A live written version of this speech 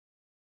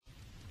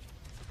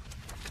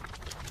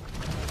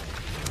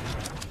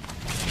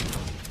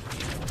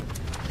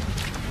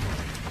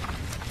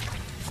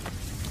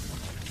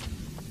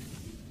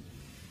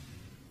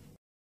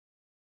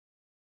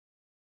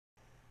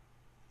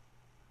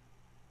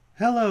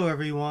Hello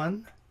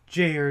everyone,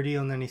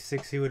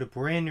 JRDL96 here with a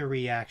brand new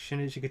reaction.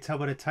 As you can tell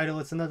by the title,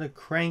 it's another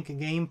Crank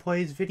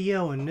Gameplays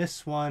video, and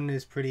this one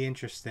is pretty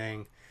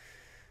interesting.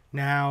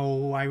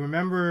 Now, I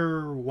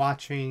remember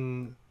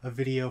watching a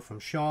video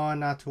from Sean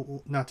not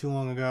too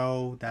long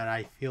ago that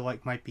I feel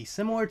like might be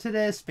similar to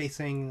this,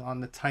 basing on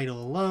the title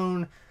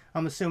alone.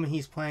 I'm assuming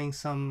he's playing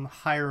some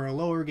higher or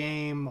lower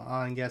game,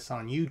 I guess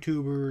on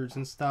YouTubers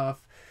and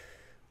stuff.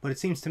 But it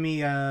seems to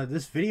me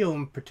this video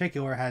in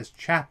particular has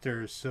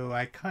chapters, so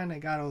I kind of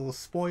got a little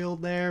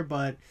spoiled there,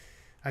 but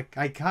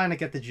I kind of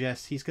get the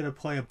gist. He's going to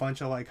play a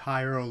bunch of like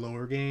higher or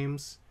lower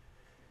games.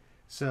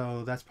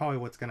 So that's probably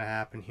what's going to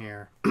happen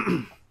here.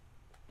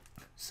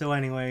 So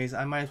anyways,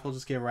 I might as well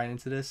just get right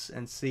into this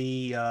and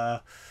see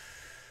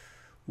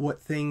what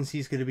things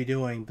he's going to be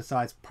doing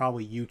besides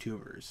probably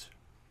YouTubers.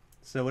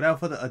 So without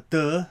further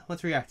ado,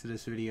 let's react to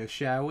this video,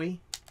 shall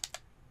we?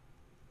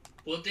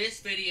 Will this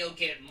video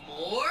get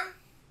more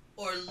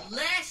or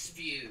less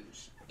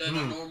views than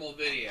a normal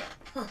video?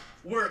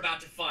 We're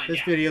about to find out.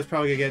 This video is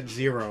probably going to get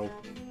 0.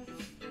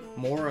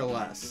 More or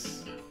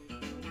less.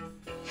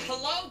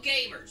 Hello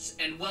gamers,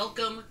 and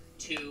welcome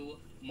to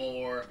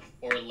More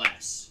or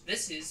Less.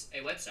 This is a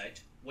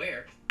website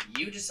where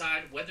you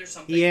decide whether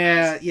something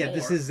has more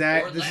this is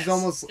that. Or this less is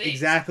almost things.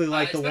 exactly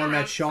like It's the been one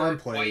around that Sean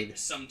for played. Quite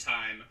some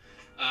time,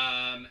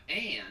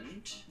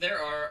 and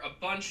there are a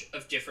bunch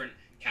of different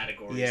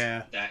categories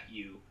that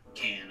you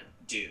can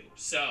do.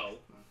 So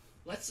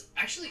let's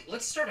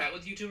start out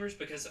with YouTubers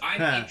because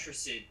I'm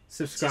interested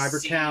subscriber to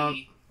see count,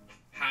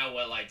 how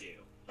well I do.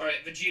 All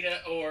right,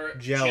 Vegeta or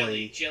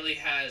Jelly. Jelly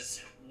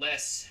has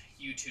less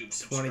YouTube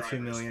subscribers.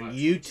 22 million.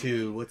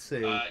 YouTube, let's see.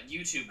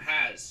 YouTube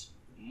has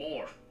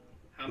more.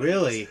 How many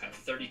Really? does it have?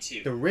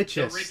 32. The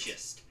richest. The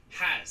richest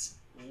has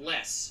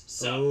less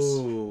subs.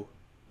 Ooh.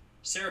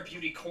 Sarah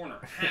Beauty Corner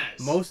has.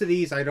 Most of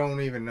these I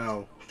don't even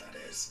know. What that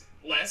is.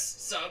 Less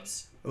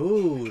subs.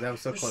 Ooh, that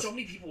was so There's close. so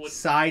many people with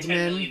Sidemen.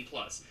 10 million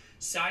plus.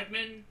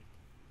 Sidemen,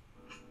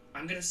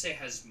 I'm gonna say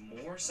has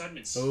more.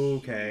 Sidemen's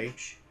okay.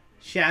 huge.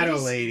 Shadow It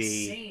is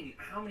Lady. insane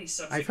how many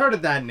subs I've heard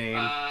of that name.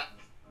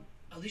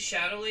 At least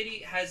Shadow Lady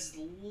has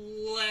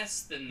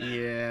less than that.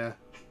 Yeah.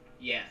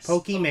 Yes.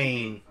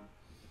 Pokimane.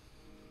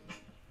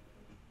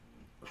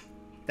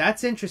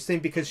 That's interesting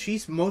because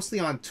she's mostly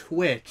on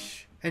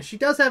Twitch. And she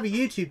does have a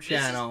YouTube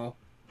channel.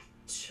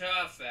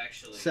 Tough,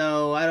 actually.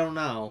 So, I don't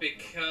know.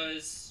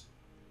 Because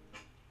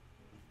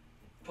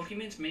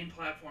Pokimane's main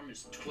platform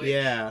is Twitch.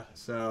 Yeah,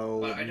 so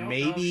But I don't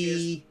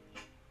maybe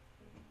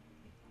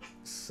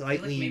I feel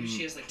like maybe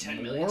she has like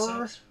 10 million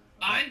more? subs.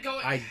 I'm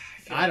going.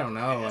 I don't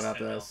know about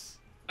this.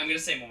 I'm gonna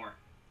say more.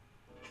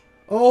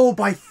 Oh,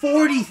 by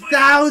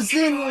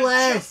 40,000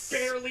 less. Just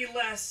barely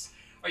less.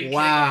 Are you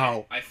Wow. kidding?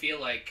 Okay, I feel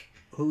like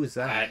Who's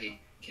that? I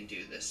can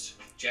do this.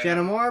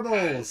 Jenna Marbles.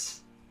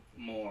 Has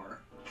more.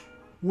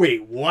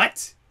 Wait,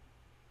 what?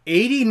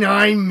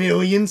 89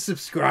 million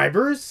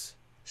subscribers?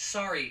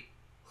 Sorry,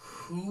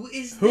 who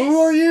is this? Who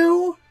are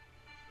you?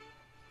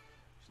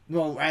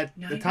 Well, at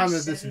the time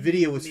that this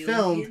video was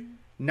filmed,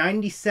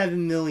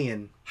 97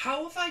 million.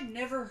 How have I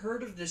never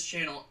heard of this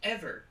channel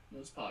ever?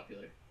 Most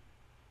popular.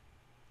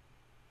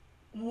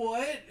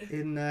 What?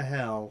 In the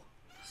hell?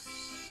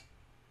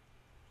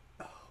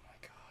 Oh my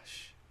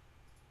gosh.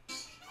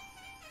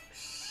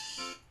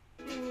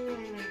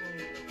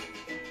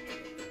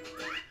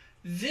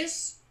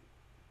 This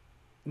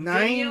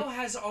Nine. video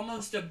has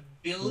almost 1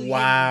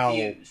 billion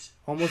views.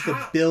 Almost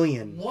a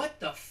billion. What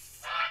the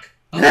fuck?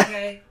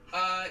 Okay.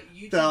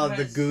 YouTube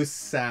The has goose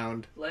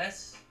sound.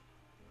 less.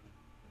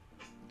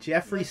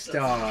 Jeffree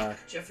Star.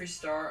 Jeffree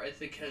Star, I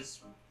think,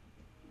 has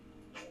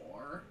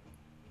more.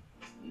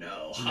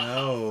 No.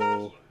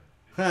 No.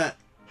 Huh.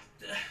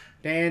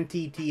 Dan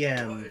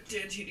TTM.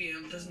 Dan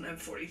TDM doesn't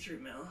have 43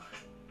 mil.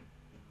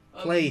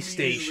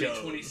 PlayStation.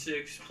 Usually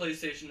 26.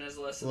 PlayStation has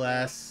less.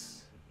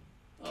 Less.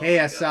 Oh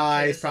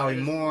KSI is probably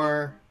has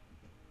more.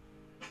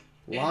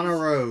 Lana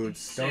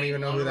Rhodes. Don't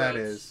even know who that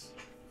is.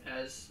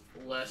 Has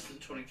less than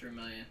 23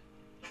 million.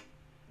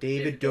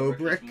 David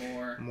Dobrik.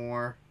 Has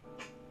More.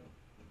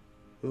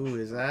 Who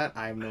is that?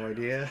 I have no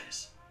idea.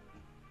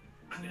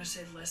 I'm gonna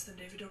say less than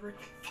David Dobrik.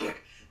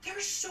 Fuck. There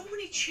are so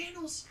many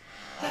channels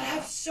that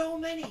have so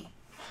many.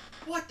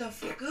 What the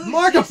fuck?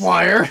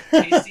 Markiplier.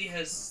 Tasty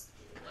has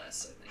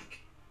less, I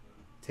think.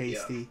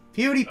 Tasty.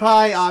 Yeah.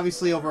 PewDiePie,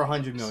 obviously over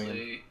 100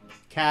 million.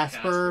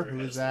 Casper,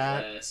 who's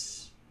that? Less.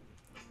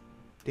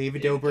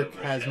 David Dobrik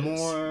has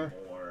more.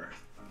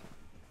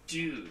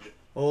 Dude.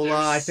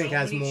 Ola, I think,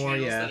 has more,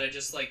 yeah. That I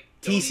just, like,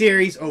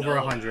 T-Series over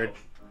 100.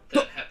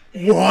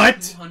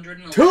 What?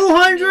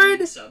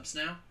 200? Subs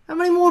now? How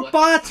many more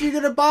bots are you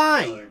gonna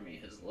buy?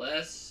 Has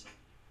less.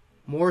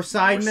 More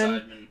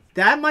Sidemen?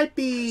 That might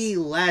be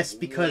less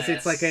because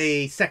it's like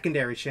a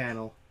secondary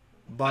channel.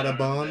 Bada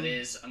bum. That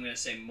is. I'm gonna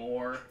say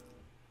more.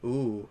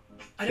 Ooh.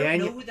 I don't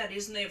know who that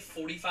is, and they have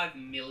 45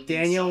 million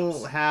Daniel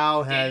subs.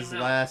 Howe has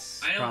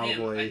less, I know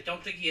probably. him. I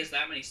don't think he has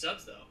that many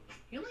subs, though.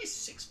 He only has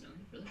 6 million,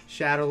 really.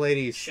 Shadow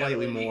Lady is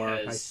slightly more.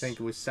 I think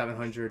it was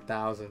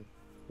 700,000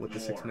 with the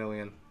 6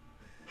 million.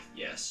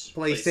 Yes.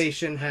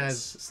 PlayStation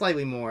has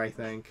slightly more, I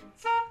think.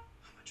 How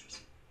much was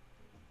it?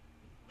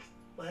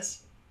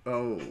 Less?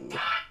 Oh.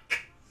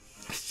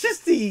 It's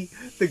just the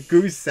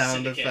goose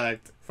sound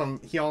effect from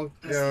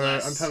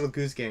Untitled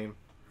Goose Game.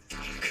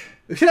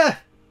 Yeah.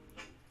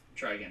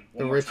 Try again.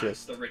 The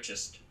richest. The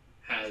richest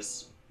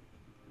has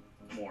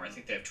more. I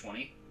think they have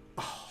 20.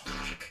 Oh.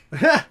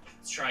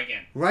 Let's try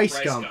again. Rice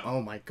Gum.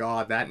 Oh my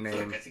god, that name.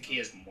 Look, I think he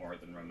has more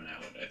than Roman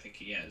Atwood. I think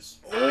he has.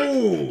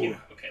 Oh. Yeah.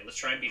 Okay, let's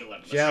try and beat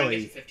 11. Let's Jelly. try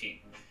and get to 15.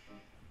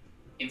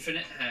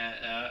 Infinite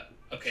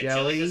okay,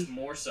 Jelly has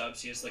more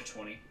subs. He has like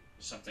 20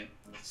 something.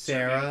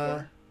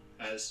 Sarah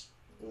has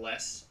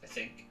less, I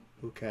think.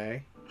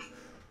 Okay.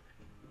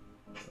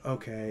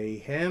 Okay,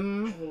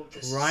 him. Oh,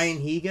 Ryan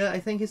Higa, I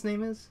think his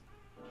name is.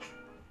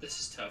 This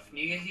is tough.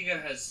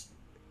 Higa has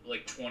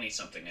like 20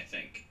 something, I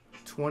think.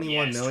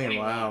 21 million.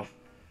 21. Wow.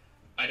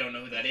 I don't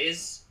know who that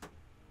is.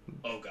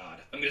 Oh god,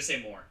 I'm gonna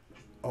say more.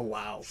 Oh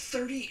wow.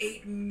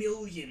 38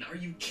 million. Are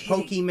you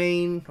kidding?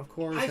 Pokimane, of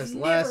course, has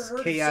less.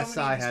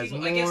 KSI has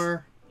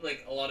more.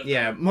 Like a lot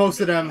of most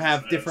of them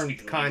have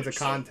different kinds of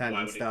content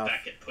and stuff.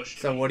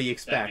 So what do you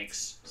expect? That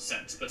makes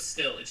sense, but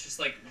still, it's just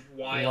like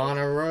wild.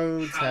 Lana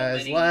Rhodes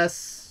has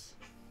less.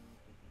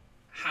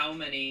 How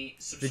many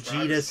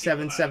subscribers? Vegeta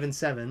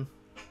 777.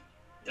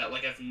 That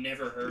like I've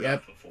never heard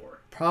of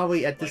before.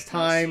 Probably at this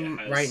time,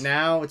 right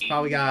now, it's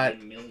probably got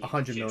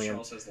 100 million.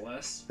 Has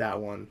less. That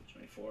one.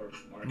 24.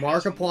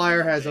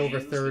 Markiplier has over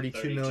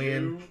 32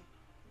 million.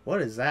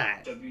 What is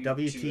that?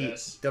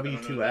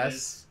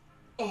 W2S.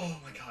 Oh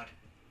my god.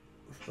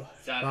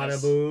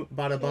 Bada boom,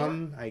 bada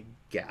bum. I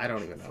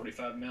don't even know.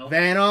 45 mil.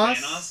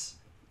 Vanoss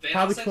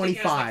probably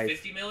 25. Like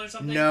 50 mil or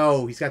something?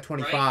 No, he's got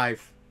 25. Right?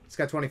 He's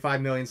got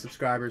 25 million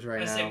subscribers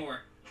right now. Say more.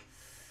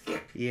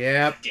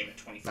 Yep. Damn it,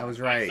 25. That was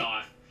right. I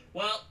thought.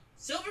 Well,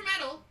 silver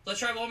medal. Let's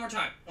try one more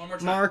time.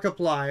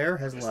 Markiplier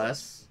has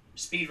less.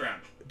 Speed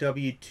round.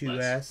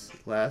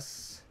 W2S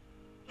less.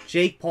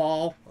 Jake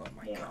Paul. Oh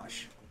my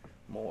gosh.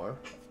 More,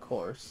 of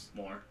course.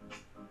 More.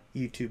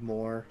 YouTube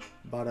more.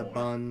 Bada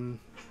bun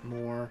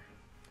more.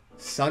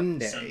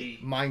 Sunday.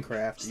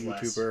 Minecraft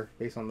YouTuber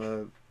based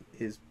on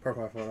his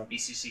profile photo.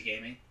 BCC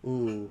Gaming.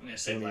 Ooh. I'm gonna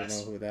say I don't less.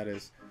 even know who that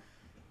is.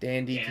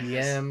 Dandy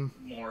PM.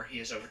 More. He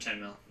has over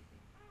 10 mil.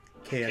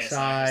 KSI.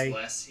 Has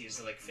less.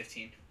 He's like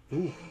 15.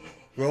 Ooh.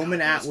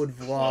 Roman Atwood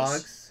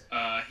Vlogs.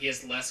 He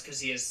has less because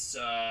he has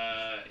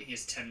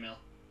 10 mil.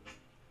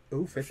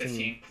 Ooh,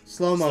 15.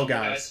 Slow-mo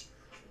guys.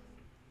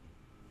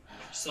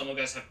 Slow-mo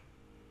guys have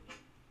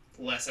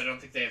less. I don't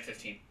think they have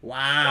 15.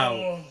 Wow.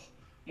 Oh,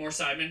 more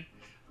Sidemen.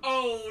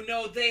 Oh,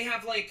 no, they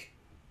have, like...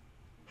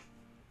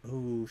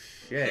 Oh,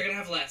 shit. They're gonna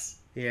have less.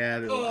 Yeah,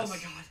 they're less.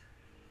 less. Oh, my God.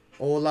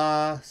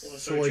 Ola,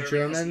 Soy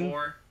German.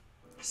 More.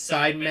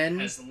 Sidemen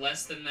has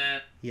less than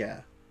that.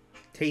 Yeah.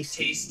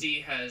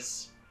 Tasty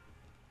has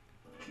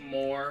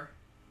more.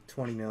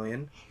 20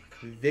 million.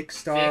 Oh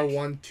Vicstar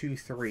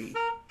 123.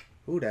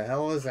 Who the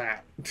hell is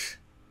that?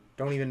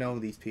 Don't even know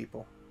these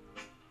people.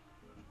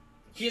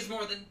 He has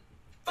more than...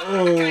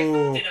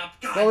 Oh.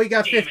 Well, we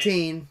got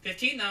 15.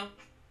 15, though.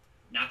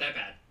 Not that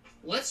bad.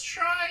 Let's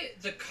try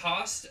the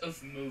cost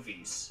of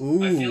movies.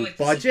 Ooh, I feel like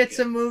budgets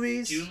of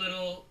movies?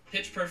 Doolittle,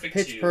 Pitch Perfect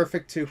 2. Pitch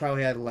Perfect 2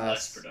 probably had less.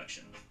 Less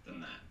production than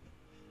that.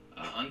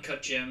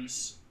 Uncut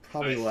Gems.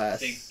 Probably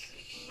less. I think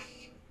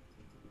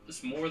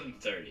it's more than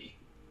 30.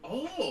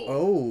 Oh.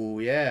 Oh,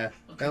 yeah.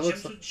 Uncut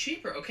Gems was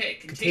cheaper. Okay,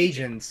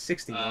 Contagion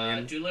 60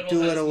 million.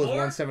 Doolittle was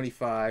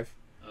 175.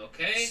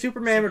 Okay.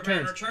 Superman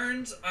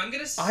Returns. I'm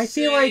gonna say... I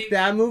feel like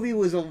that movie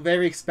was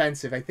very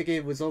expensive. I think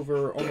it was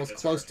over almost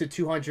close to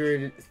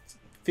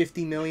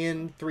 250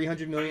 million,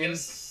 300 million. I'm gonna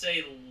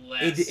say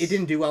less. It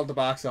didn't do well at the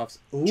box office.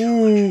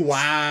 Ooh,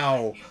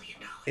 wow.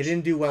 It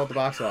didn't do well at the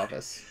box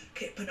office.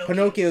 Okay,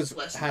 Pinocchio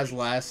has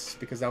less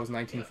because that was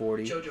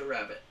 1940. Yeah. Jojo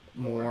Rabbit.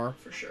 More.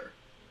 For sure.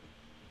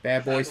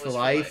 Bad Boys for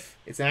Life.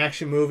 It's an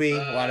action movie.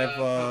 A lot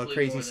of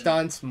crazy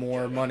stunts.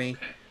 More money.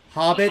 Okay.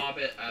 Hobbit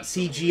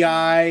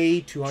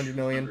CGI 200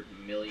 million.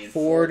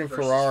 Ford and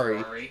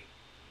Ferrari.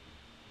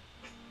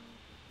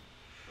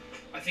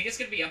 I think it's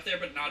gonna be up there,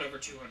 but not over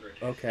 200.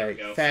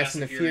 Okay. Fast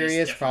and the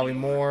Furious probably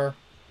more.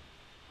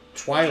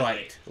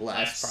 Twilight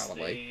less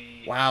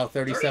probably. Wow,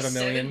 37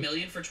 million.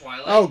 million for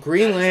Twilight. Oh,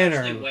 Green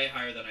Lantern. Way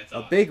higher than I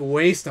thought. A big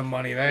waste of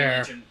money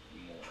there. Green Lantern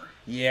more.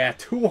 Yeah,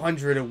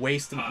 200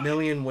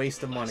 million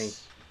waste of money.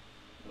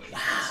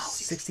 Wow,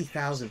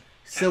 60,000.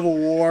 Civil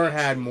War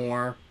had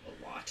more.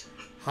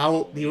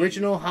 The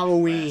original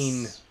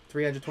Halloween,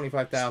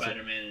 325,000.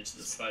 Spider-Man Into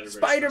the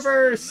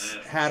Spider-Verse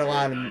had a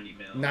lot of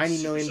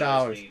 $90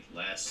 million.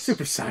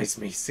 Super Size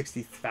Me,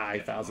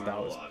 $65,000.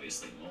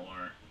 Obviously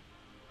more.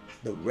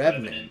 The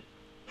Revenant.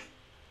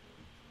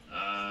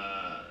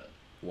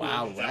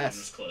 Wow, that less. One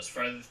was close.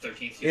 Friday the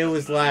 13th. It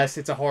was less.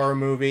 It's a horror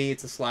movie.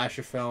 It's a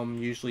slasher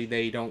film. Usually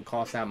they don't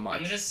cost that much.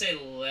 I'm gonna say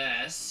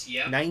less.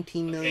 Yep.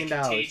 $19 million.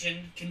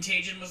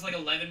 Contagion was like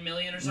 11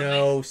 million or something.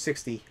 No,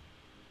 60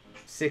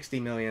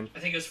 million. I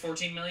think it was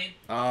 14 million.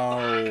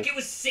 Oh. Fuck, it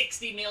was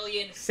 60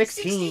 million.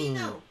 16.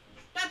 No,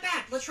 Not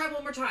bad. Let's try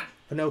one more time.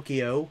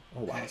 Pinocchio.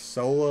 Oh wow. Okay.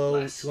 Solo.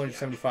 Less,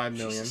 275 yeah.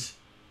 million. Jesus.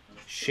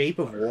 Shape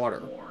of Water.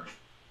 More.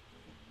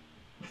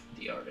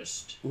 The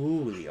Artist.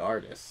 Ooh, The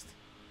Artist.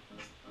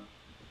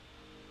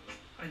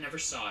 I never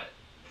saw it.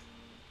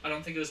 I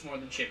don't think it was more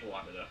than Shape of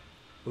Water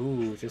though.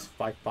 Ooh, just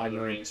 5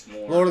 million. Rings,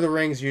 more. Lord of the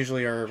Rings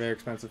usually are very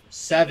expensive.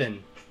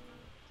 7.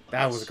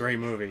 That was a great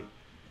movie.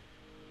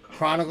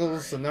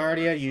 Chronicles of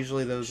Narnia,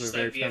 usually those Just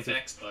are very like expensive.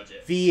 VFX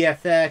budget.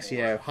 VFX,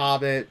 yeah.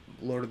 Hobbit,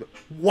 Lord of the...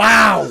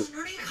 Wow! Does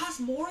Narnia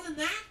cost more than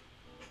that?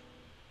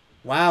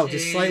 Wow,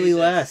 just slightly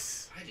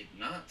less. I did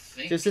not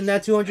think. Just in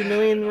that 200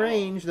 million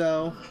range,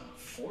 though.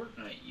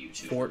 Fortnite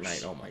YouTubers.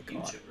 Fortnite, oh my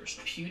god.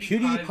 YouTubers.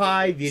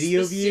 PewDiePie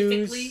video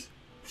specifically, views.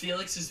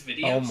 Felix's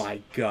videos. Oh my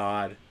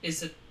god.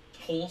 Is a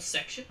whole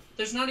section.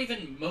 There's not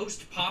even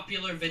most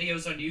popular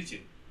videos on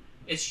YouTube.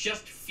 It's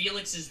just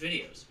Felix's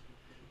videos.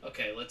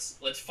 Okay, let's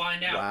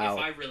find out Wow.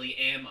 if I really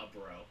am a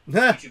bro.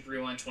 YouTube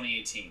Rewind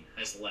 2018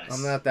 has less.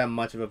 I'm not that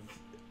much of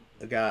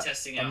a guy.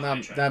 Testing out I'm not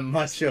eye-tracking that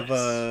much has of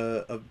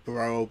less. a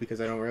bro because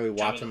I don't really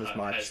watch Jabba him the as Hutt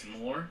much. Has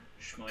more.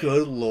 Shmoya.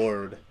 Good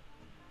lord.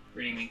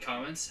 Reading me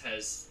comments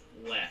has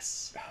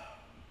less.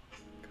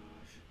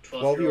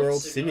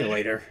 12-year-old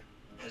simulator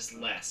has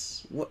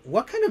less.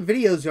 What kind of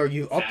videos are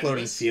you Fabulous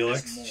uploading, has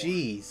Felix? more.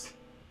 Jeez.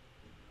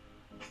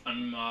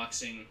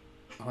 Unboxing.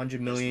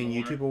 100 million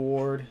more. YouTube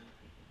award.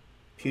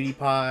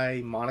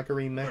 PewDiePie, Monica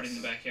Party in the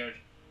remix. backyard.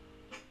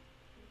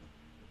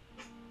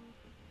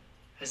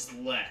 Has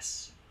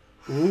less.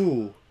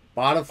 Ooh,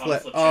 bottle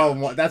flip. flip Oh,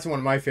 challenge. that's one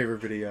of my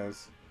favorite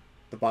videos.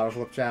 The bottle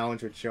flip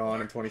challenge with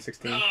Sean in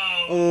 2016.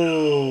 Oh,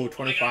 Oh, no.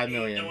 25 I got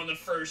million. on the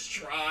first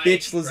try.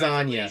 Bitch lasagna.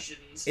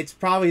 Congratulations. It's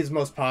probably his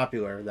most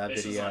popular, that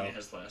Bitch video. lasagna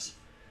has less.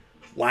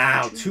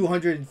 Wow, What's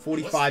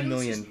 245 Felix's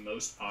million.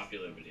 most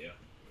popular video?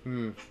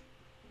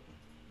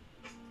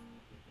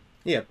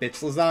 Yeah, bitch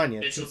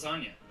lasagna. Bitch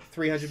lasagna.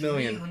 300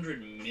 million.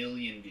 300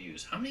 million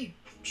views. How many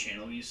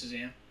channel views does he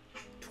have?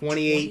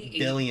 28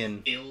 billion.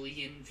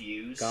 Billion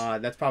views.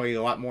 God, that's probably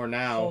a lot more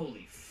now.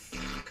 Holy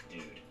fuck,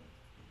 dude.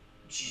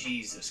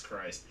 Jesus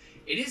Christ.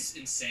 It is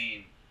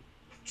insane.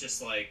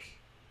 Just like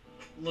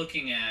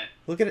looking at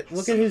Look at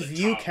some his of the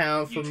view top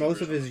count for most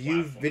YouTubers of on his the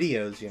view platform.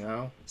 videos, you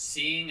know?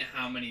 Seeing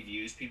how many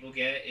views people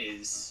get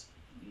is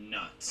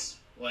nuts.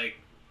 Like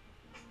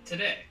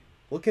today,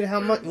 Look at how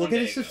Or much. one Look at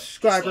day his ago.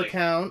 subscriber Just like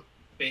count,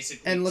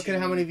 basically. and look at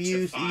how many 2 to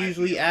views 5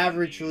 usually million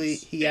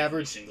averagely views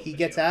every he single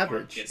gets video.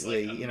 Mark gets,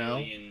 averagely, like, a you know.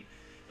 million,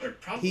 or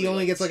probably He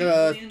only gets like 2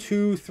 a million?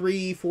 2,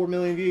 3, 4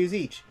 million views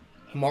each.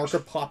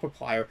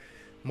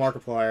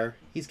 Markiplier.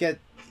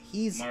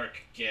 He's Mark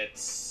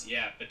gets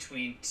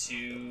between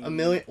 2 a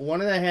million,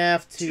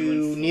 1.5 2 to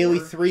and 4, nearly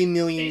 3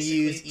 million basically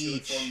views 2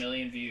 each. and 4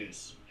 million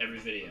views every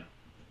video.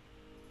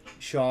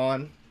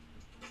 Sean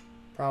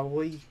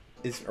probably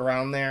is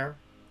around there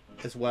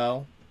as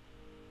well.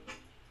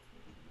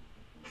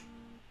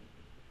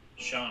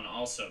 Sean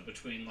also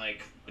between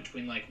like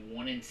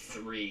 1 and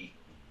 3.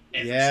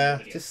 Every Yeah, single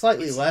video. just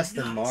slightly It's less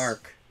than nuts.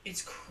 Mark.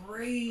 It's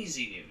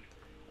crazy, dude.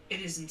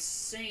 It is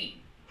insane.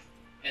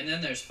 And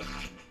then there's fucking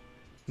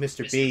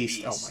Mr. Mr.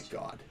 Beast. Beast. Oh my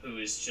god. who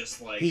is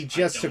just like He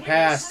just I don't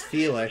surpassed understand.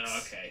 Felix. Oh,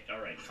 okay,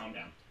 all right, calm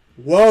down.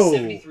 Whoa.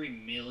 73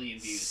 million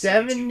views.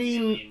 72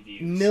 million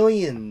views.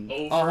 million.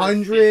 Over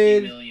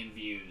 100. 50 million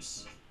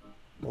views.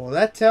 Well,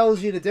 that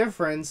tells you the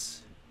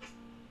difference.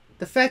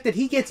 The fact that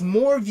he gets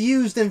more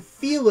views than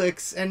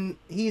Felix and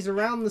he's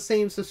around the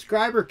same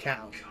subscriber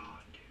count.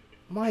 God, dude.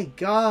 My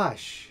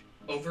gosh.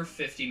 Over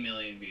 50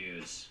 million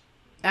views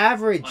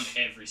Average. on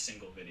every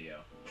single video.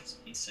 It's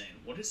insane.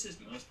 What is his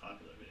most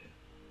popular video?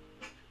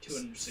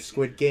 260.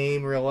 Squid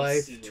Game, real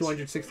Let's life. do this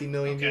 260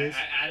 million Okay, views.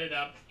 I added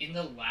up. In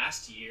the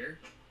last year,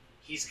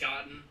 he's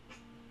gotten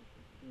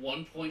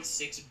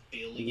 1.6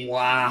 billion.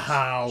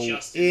 Wow. Views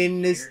just In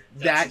a this year.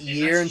 that and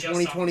year in that's just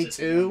off of this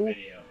 2022. one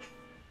video.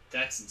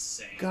 That's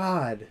insane.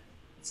 God.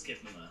 Let's give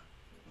him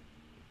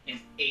an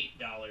 $8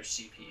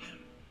 CPM.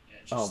 Yeah,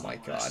 just Oh my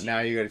the last god. year. Now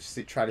you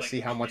gotta try to Like, see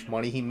how much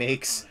money he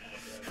makes.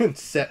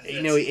 That's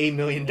Nearly $8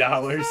 million.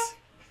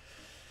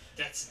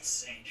 That's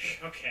insane.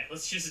 Okay,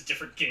 let's choose a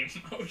different game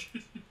mode.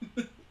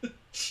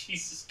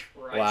 Jesus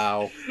Christ.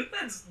 Wow.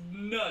 That's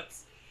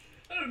nuts.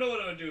 I don't know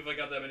what I would do if I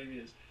got that many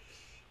views.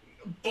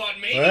 But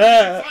maybe we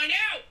Ah. can find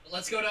out.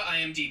 Let's go to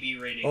IMDb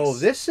ratings. Oh,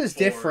 this is for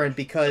different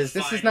because the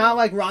this is final not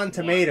like Rotten one.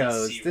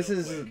 Tomatoes. Let's see This real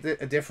is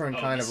quick. a different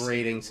kind this of is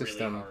rating really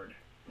system. hard.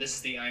 This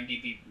is the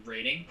IMDb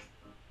rating.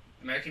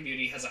 American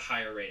Beauty has a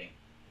higher rating.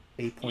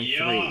 8.3.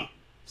 Yeah.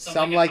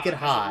 Some like it has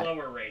hot. a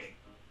lower rating.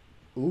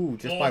 Ooh,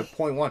 just by Oh,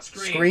 0.1.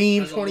 Scream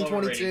Scream has a lower rating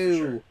for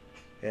 2022.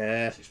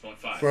 Yeah,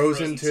 6.5.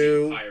 Frozen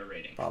 2, 2, higher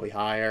rating. probably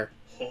higher.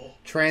 Oh,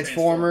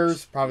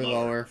 Transformers, probably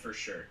lower. for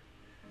sure.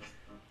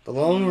 The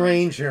Lone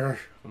Ranger.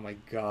 Oh my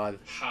god.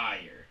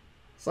 Higher.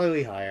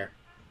 Slightly higher.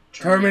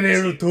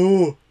 Terminator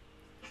 2.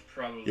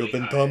 Probably You've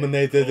been higher.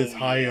 terminated Oh, is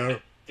higher. yeah.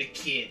 The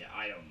Kid.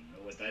 I don't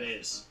know what that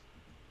is.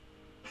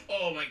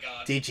 Oh my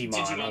god. Digimon.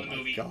 Oh the my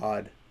movie.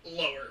 god.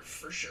 Lower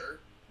for sure.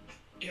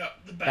 Yeah,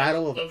 the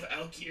Battle Battle of- of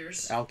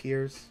Algiers.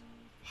 Alkiers.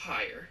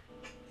 Higher.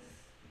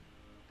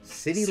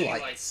 City City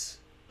Lights. Lights.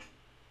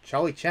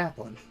 Charlie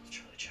Chaplin.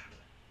 Charlie Chaplin.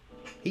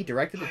 He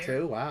directed it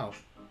too? Wow.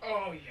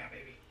 Oh, yeah,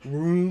 baby.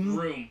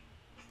 Room.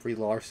 Brie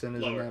Larson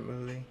is in that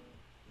movie.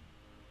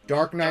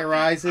 Dark Knight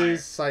Rises, higher.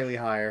 slightly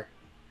higher.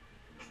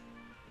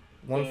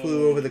 One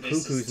Flew Over the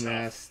Cuckoo's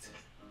Nest.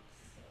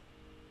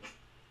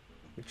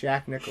 With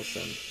Jack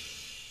Nicholson.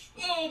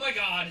 Oh my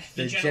god.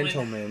 The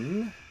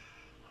Gentleman.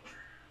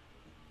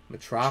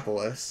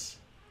 Metropolis.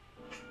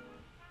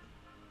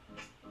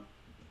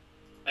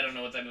 I don't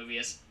know what that movie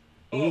is.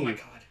 Oh my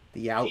god.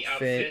 The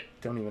Outfit.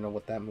 Don't even know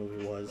what that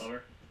movie was.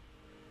 Lower.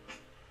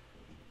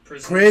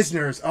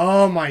 Prisoners.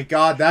 Oh my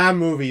god, that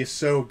movie is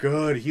so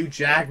good. Hugh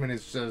Jackman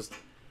is just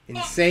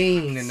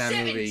insane in that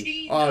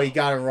movie. Oh, he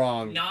got it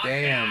wrong. Not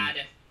damn.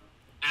 Bad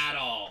at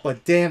all.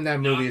 But damn, that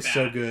movie is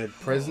so good.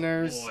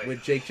 Prisoners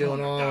with Jake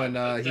Gyllenhaal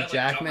and Hugh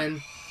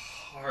Jackman.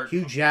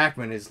 Hugh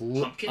Jackman is...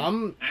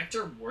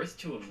 actor worth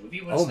to a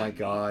movie? Oh my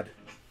god.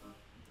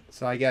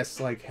 So I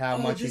guess like how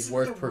much he's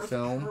worth per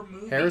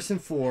film. Harrison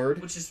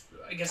Ford. Which is,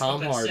 I guess,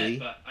 Tom Hardy. Said,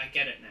 but I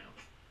get it now.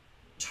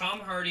 Tom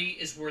Hardy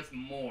is worth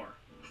more.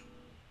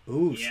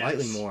 Ooh, yes.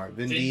 Slightly more.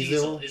 Vin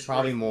Diesel is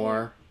probably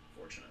more.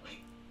 Fortunately.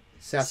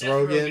 Seth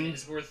Rogen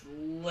is worth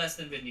less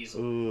than Vin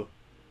Diesel. Ooh.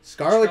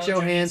 Scarlett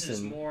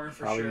Johansson more,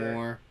 probably sure.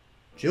 more.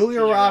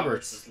 Julia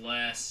Roberts is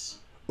less.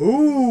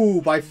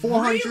 Ooh, by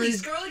 400,000 really?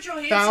 Scarlett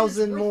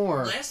Johansson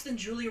more. Less than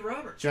Julia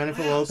Roberts.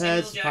 Jennifer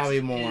Lopez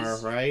probably more,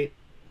 right?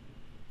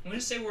 I'm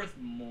gonna say worth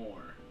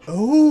more.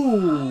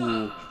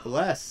 Ooh,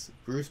 less.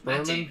 Bruce Berman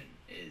Matt Damon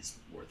is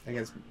worth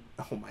more.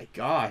 Oh my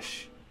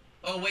gosh.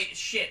 Oh wait,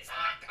 shit.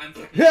 Fuck. I'm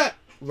fucking.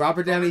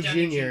 Robert Downey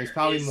Jr. is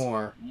probably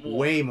more.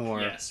 Way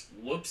more. Yes.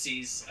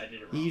 Whoopsies. I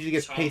did it wrong. He usually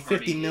gets paid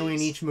 $50 million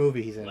each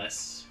movie he's in.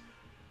 Less.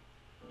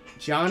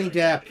 Johnny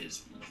Depp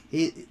is.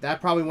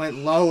 That probably went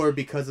lower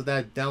because of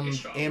that dumb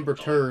Amber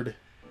Turd.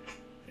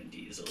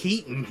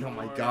 Keaton. Oh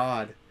my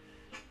god.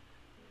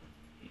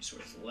 He's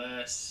worth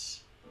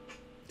less.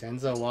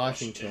 Denzel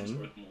Washington is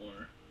worth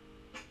more.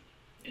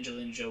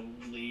 Angelina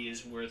Jolie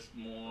is worth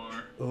more.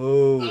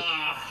 Oh.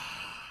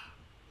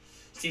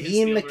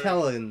 Ian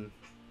McKellen.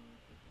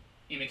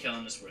 Ian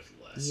McKellen is worth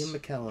less. Ian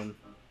McKellen.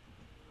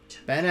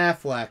 Ben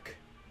Affleck.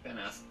 Ben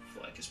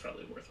Affleck is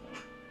probably worth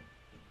more.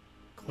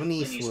 Clint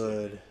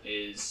Eastwood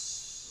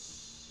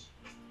is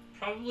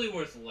probably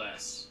worth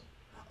less.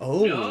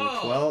 Oh, no.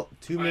 Well,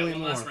 $2 million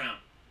more. Last round.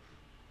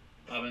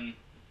 Robin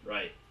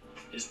Wright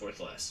is worth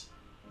less.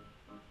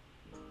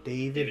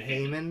 David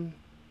Heyman.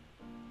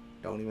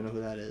 Don't even know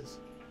who that is.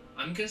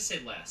 I'm gonna say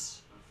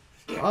less.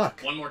 Fuck.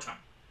 One more time.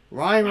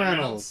 Ryan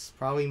Reynolds.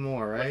 Probably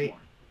more, right? More.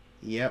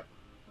 Yep.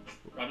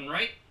 Robin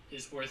Wright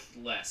is worth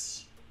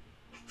less.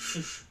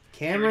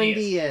 Cameron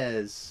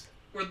Diaz.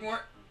 Worth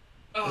more?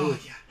 Oh,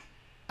 yeah.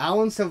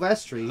 Alan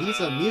Silvestri. He's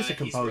a music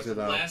composer,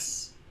 though.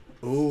 Less.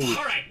 Ooh.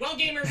 Alright, well,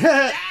 gamers,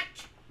 that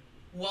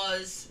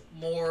was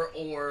more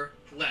or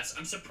less.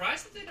 I'm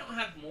surprised that they don't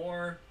have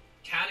more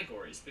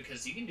categories,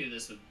 because you can do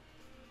this with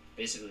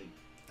basically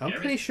I'm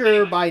pretty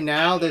sure by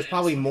now there's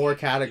probably more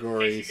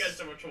categories. Thank you guys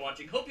so much for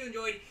watching. Hope you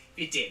enjoyed. If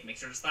you did, make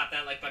sure to slap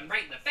that like button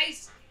right in the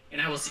face.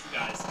 And I will see you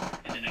guys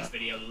in the next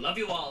video. Love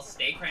you all.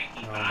 Stay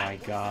cranky. Oh Bye.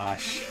 my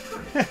gosh.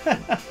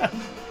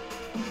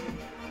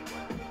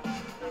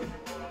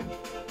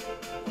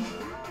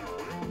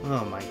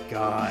 Oh my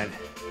god.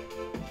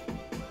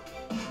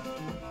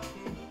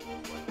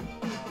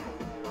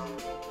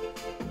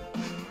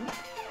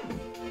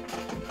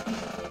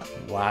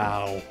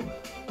 Wow.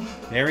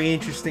 Very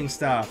interesting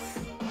stuff.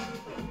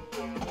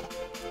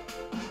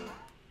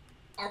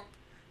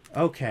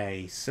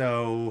 Okay,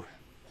 so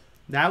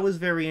that was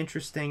very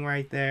interesting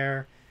right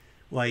there.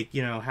 Like,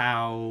 you know,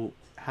 how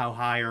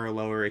higher or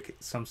lower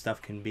some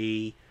stuff can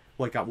be.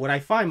 Like, what I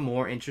find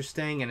more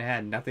interesting, and it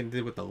had nothing to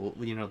do with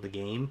the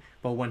game,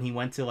 but when he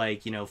went to,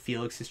 like, you know,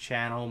 Felix's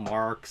channel,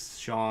 Mark's,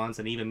 Sean's,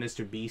 and even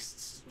Mr.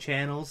 Beast's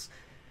channels,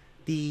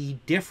 the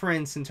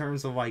difference in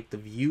terms of, like, the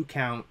view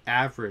count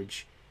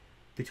average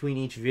between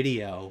each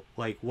video,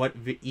 like what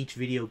each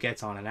video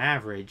gets on an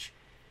average,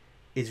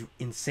 is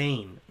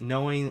insane.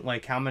 Knowing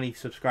like how many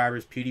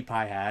subscribers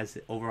PewDiePie has,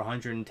 over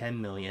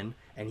 110 million,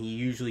 and he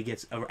usually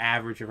gets an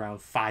average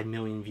around 5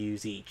 million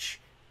views each,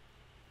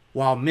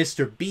 while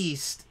Mr.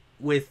 Beast,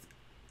 with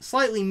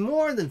slightly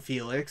more than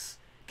Felix,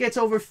 gets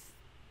over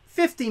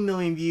 50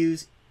 million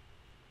views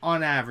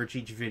on average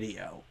each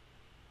video.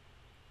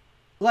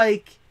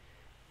 Like,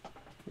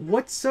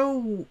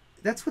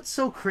 that's what's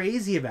so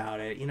crazy about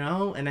it, you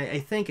know? And I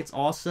think it's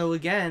also,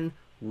 again,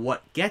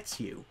 what gets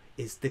you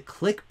is the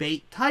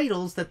clickbait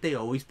titles that they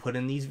always put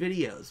in these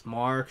videos.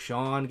 Mark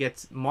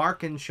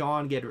and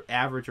Sean get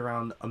average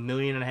around 1.5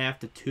 million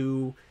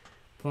to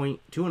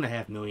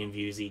 2.5 million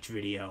views each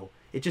video.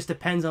 It just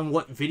depends on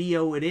what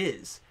video it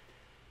is.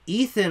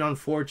 Ethan,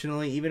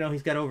 unfortunately, even though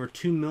he's got over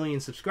 2 million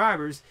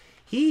subscribers,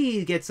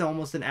 he gets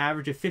almost an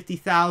average of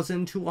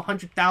 50,000 to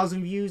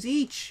 100,000 views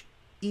each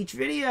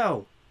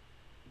video.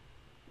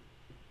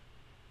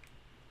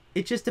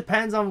 It just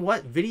depends on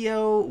what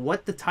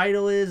the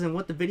title is and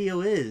what the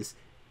video is.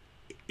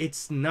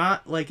 it's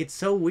not like, it's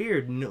so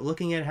weird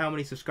looking at how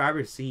many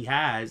subscribers he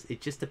has. It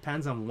just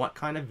depends on what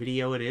kind of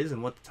video it is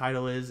and what the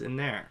title is in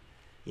there,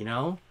 you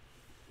know.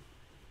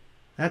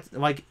 That's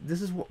like,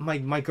 this is what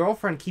my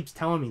girlfriend keeps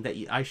telling me, that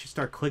I should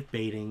start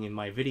clickbaiting in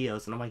my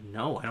videos, and I'm like,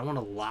 no, I don't want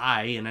to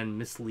lie and then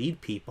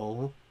mislead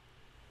people,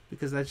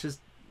 because that's just,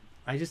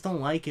 I just don't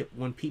like it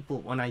when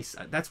people,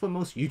 that's what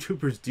most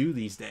YouTubers do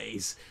these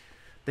days.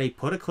 They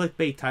put a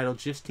clickbait title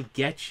just to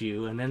get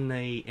you, and then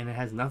and it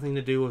has nothing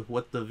to do with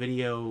what the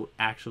video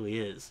actually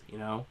is, you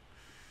know?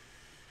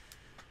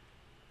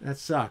 That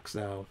sucks,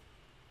 though.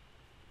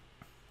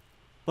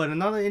 But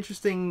another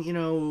interesting, you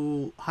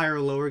know, higher or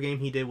lower game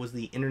he did was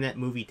the Internet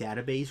Movie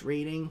Database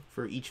rating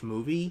for each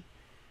movie.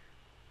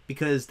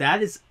 Because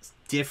that is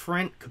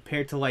different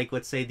compared to, like,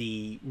 let's say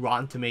the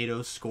Rotten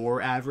Tomatoes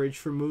score average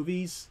for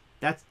movies.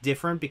 That's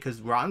different because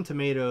Rotten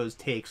Tomatoes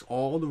takes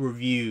all the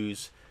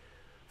reviews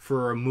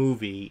for a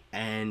movie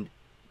and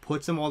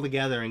puts them all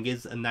together and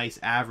gives a nice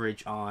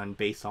average on,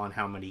 based on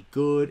how many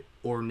good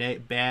or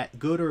bad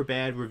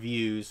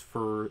reviews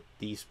for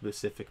these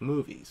specific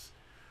movies.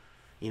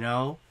 You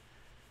know,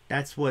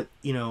 that's what,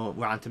 you know,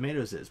 Rotten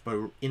Tomatoes is.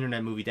 But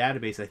Internet Movie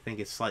Database, I think,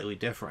 is slightly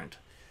different.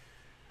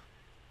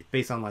 It's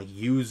based on like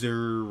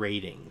user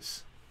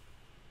ratings.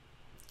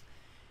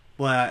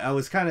 But I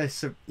was kind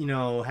of, you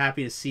know,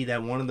 happy to see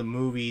that one of the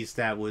movies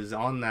that was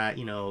on that,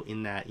 you know,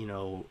 in that, you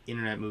know,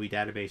 Internet Movie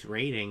Database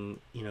rating,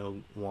 you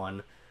know,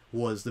 one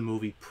was the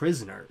movie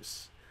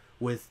Prisoners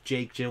with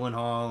Jake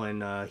Gyllenhaal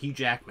and Hugh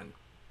Jackman.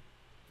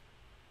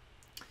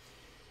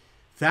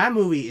 That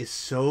movie is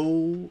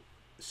so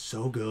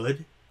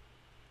good.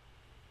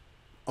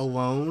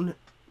 Alone,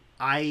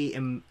 I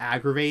am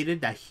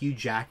aggravated that Hugh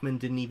Jackman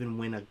didn't even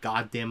win a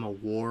goddamn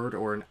award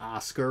or an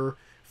Oscar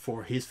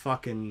for his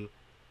fucking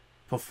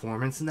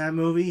performance in that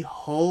movie.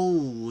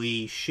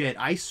 Holy shit.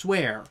 I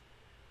swear,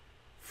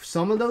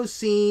 some of those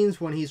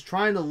scenes when he's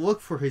trying to look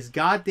for his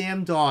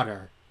goddamn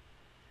daughter,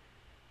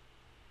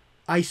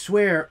 I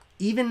swear,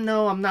 even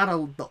though I'm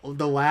not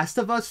the Last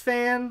of Us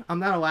fan,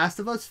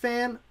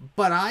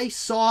 but I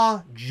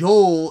saw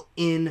Joel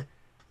in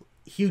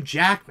Hugh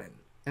Jackman.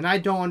 And I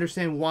don't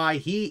understand why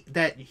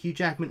Hugh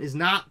Jackman is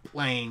not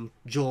playing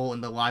Joel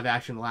in the live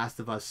action Last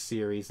of Us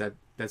series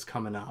that's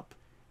coming up.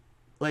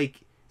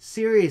 Like,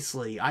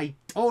 seriously, I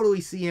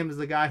totally see him as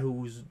the guy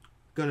who's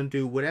gonna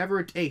do whatever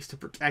it takes to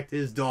protect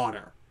his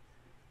daughter.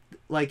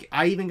 Like,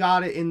 I even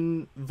got it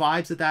in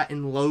vibes of that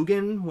in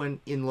Logan, when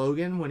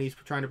he's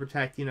trying to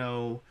protect, you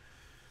know,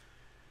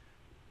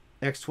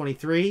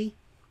 X-23,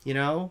 you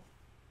know,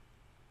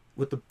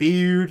 with the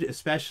beard,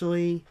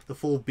 especially the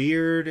full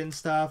beard and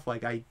stuff.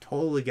 Like, I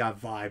totally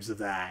got vibes of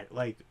that,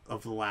 like,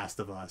 of The Last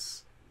of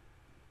Us.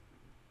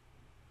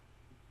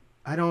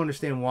 I don't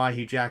understand why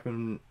Hugh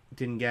Jackman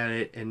didn't get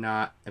it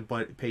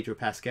but Pedro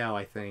Pascal,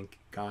 I think,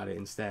 got it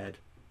instead.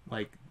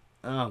 Like,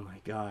 oh my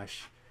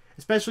gosh.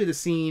 Especially the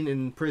scene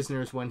in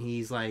Prisoners when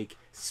he's, like,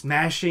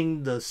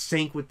 smashing the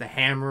sink with the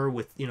hammer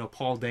with, you know,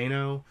 Paul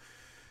Dano,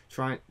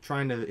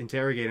 trying to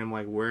interrogate him,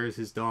 like, where's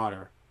his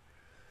daughter?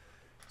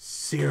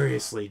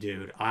 Seriously,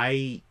 dude,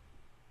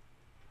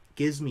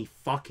 gives me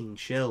fucking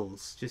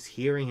chills just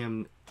hearing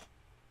him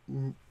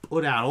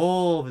put out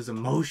all of his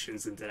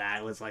emotions into that.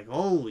 It was like,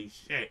 holy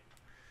shit.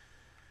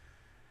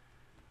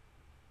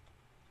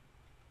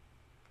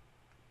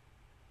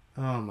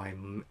 Oh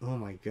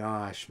my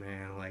gosh,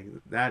 man! Like,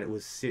 that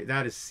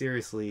is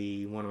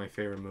seriously one of my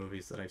favorite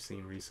movies that I've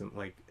seen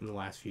like in the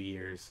last few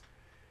years.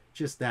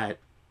 Just that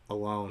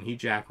alone, Hugh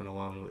Jackman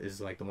alone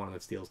is like the one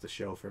that steals the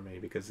show for me,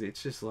 because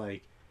it's just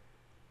like,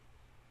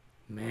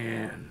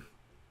 man,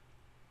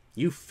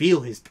 you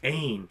feel his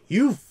pain.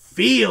 You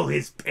feel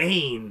his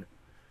pain.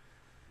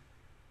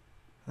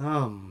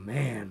 Oh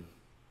man,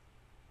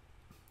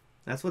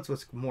 that's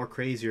what's more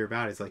crazier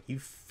about it. It's like you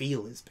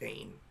feel his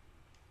pain.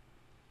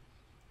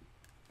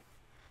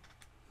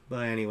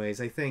 But anyways,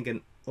 I think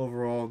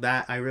overall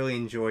that I really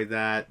enjoyed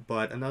that.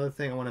 But another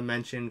thing I want to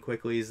mention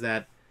quickly is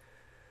that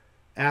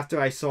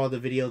after I saw the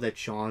video that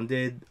Sean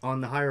did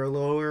on the higher or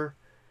lower,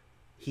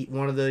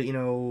 one of the, you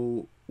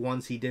know,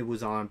 ones he did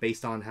was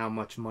based on how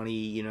much money,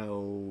 you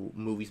know,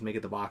 movies make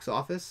at the box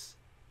office.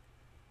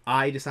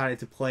 I decided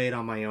to play it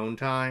on my own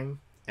time,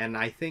 and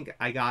I think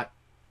I got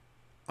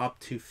up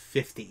to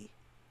 50.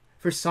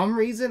 For some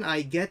reason,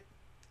 I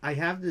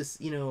have this,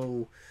 you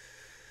know,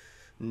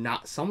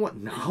 not somewhat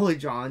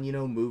knowledge on, you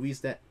know,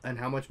 movies and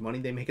how much money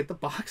they make at the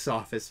box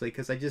office,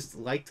 because I just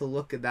like to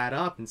look at that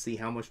up and see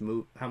how much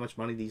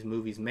money these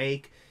movies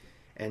make,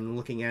 and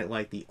looking at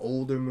like the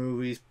older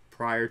movies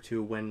prior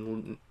to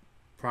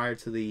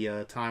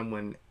the time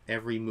when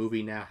every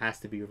movie now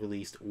has to be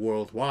released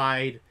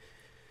worldwide,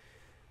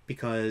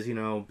 because, you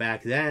know,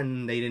 back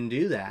then they didn't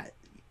do that.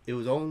 It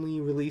was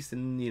only released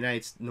in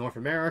the North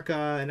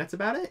America, and that's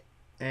about it.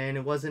 And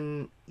it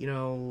wasn't, you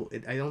know,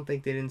 I don't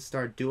think they didn't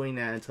start doing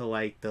that until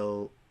like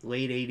the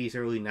late 80s,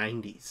 early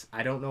 90s.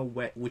 I don't know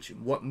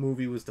what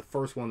movie was the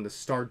first one to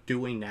start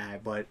doing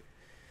that, but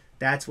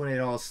that's when it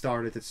all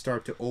started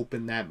to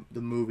open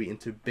the movie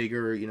into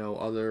bigger, you know,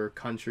 other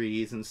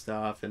countries and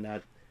stuff, and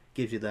that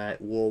gives you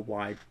that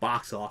worldwide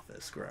box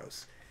office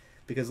gross.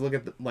 Because look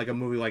at like a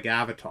movie like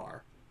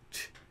Avatar.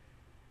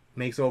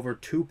 Makes over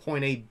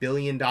 $2.8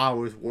 billion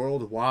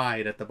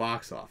worldwide at the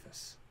box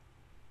office,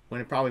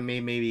 when it probably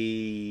made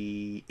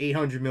maybe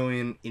 $800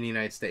 million in the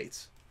United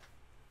States.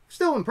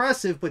 Still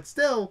impressive, but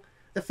still,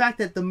 the fact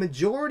that the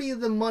majority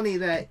of the money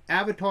that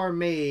Avatar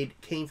made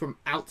came from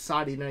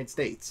outside the United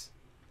States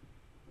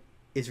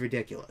is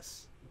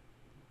ridiculous.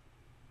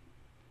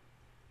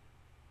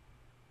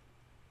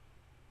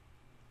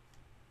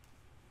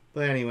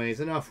 But anyways,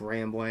 enough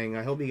rambling.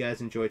 I hope you guys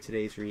enjoyed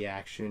today's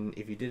reaction.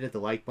 If you did, hit the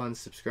like button,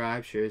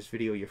 subscribe, share this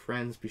video with your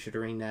friends. Be sure to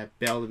ring that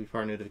bell to be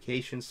part of the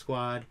notification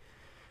squad.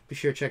 Be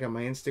sure to check out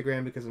my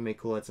Instagram because I make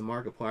cool ads on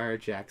Markiplier,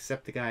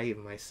 Jacksepticeye,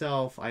 even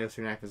myself. I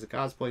also act as a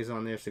cosplays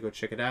on there, so go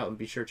check it out. And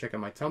be sure to check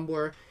out my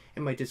Tumblr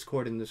and my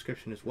Discord in the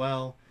description as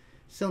well.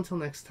 So until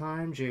next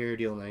time,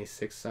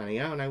 JRDL96 signing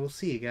out, and I will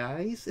see you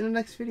guys in the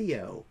next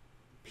video.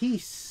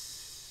 Peace!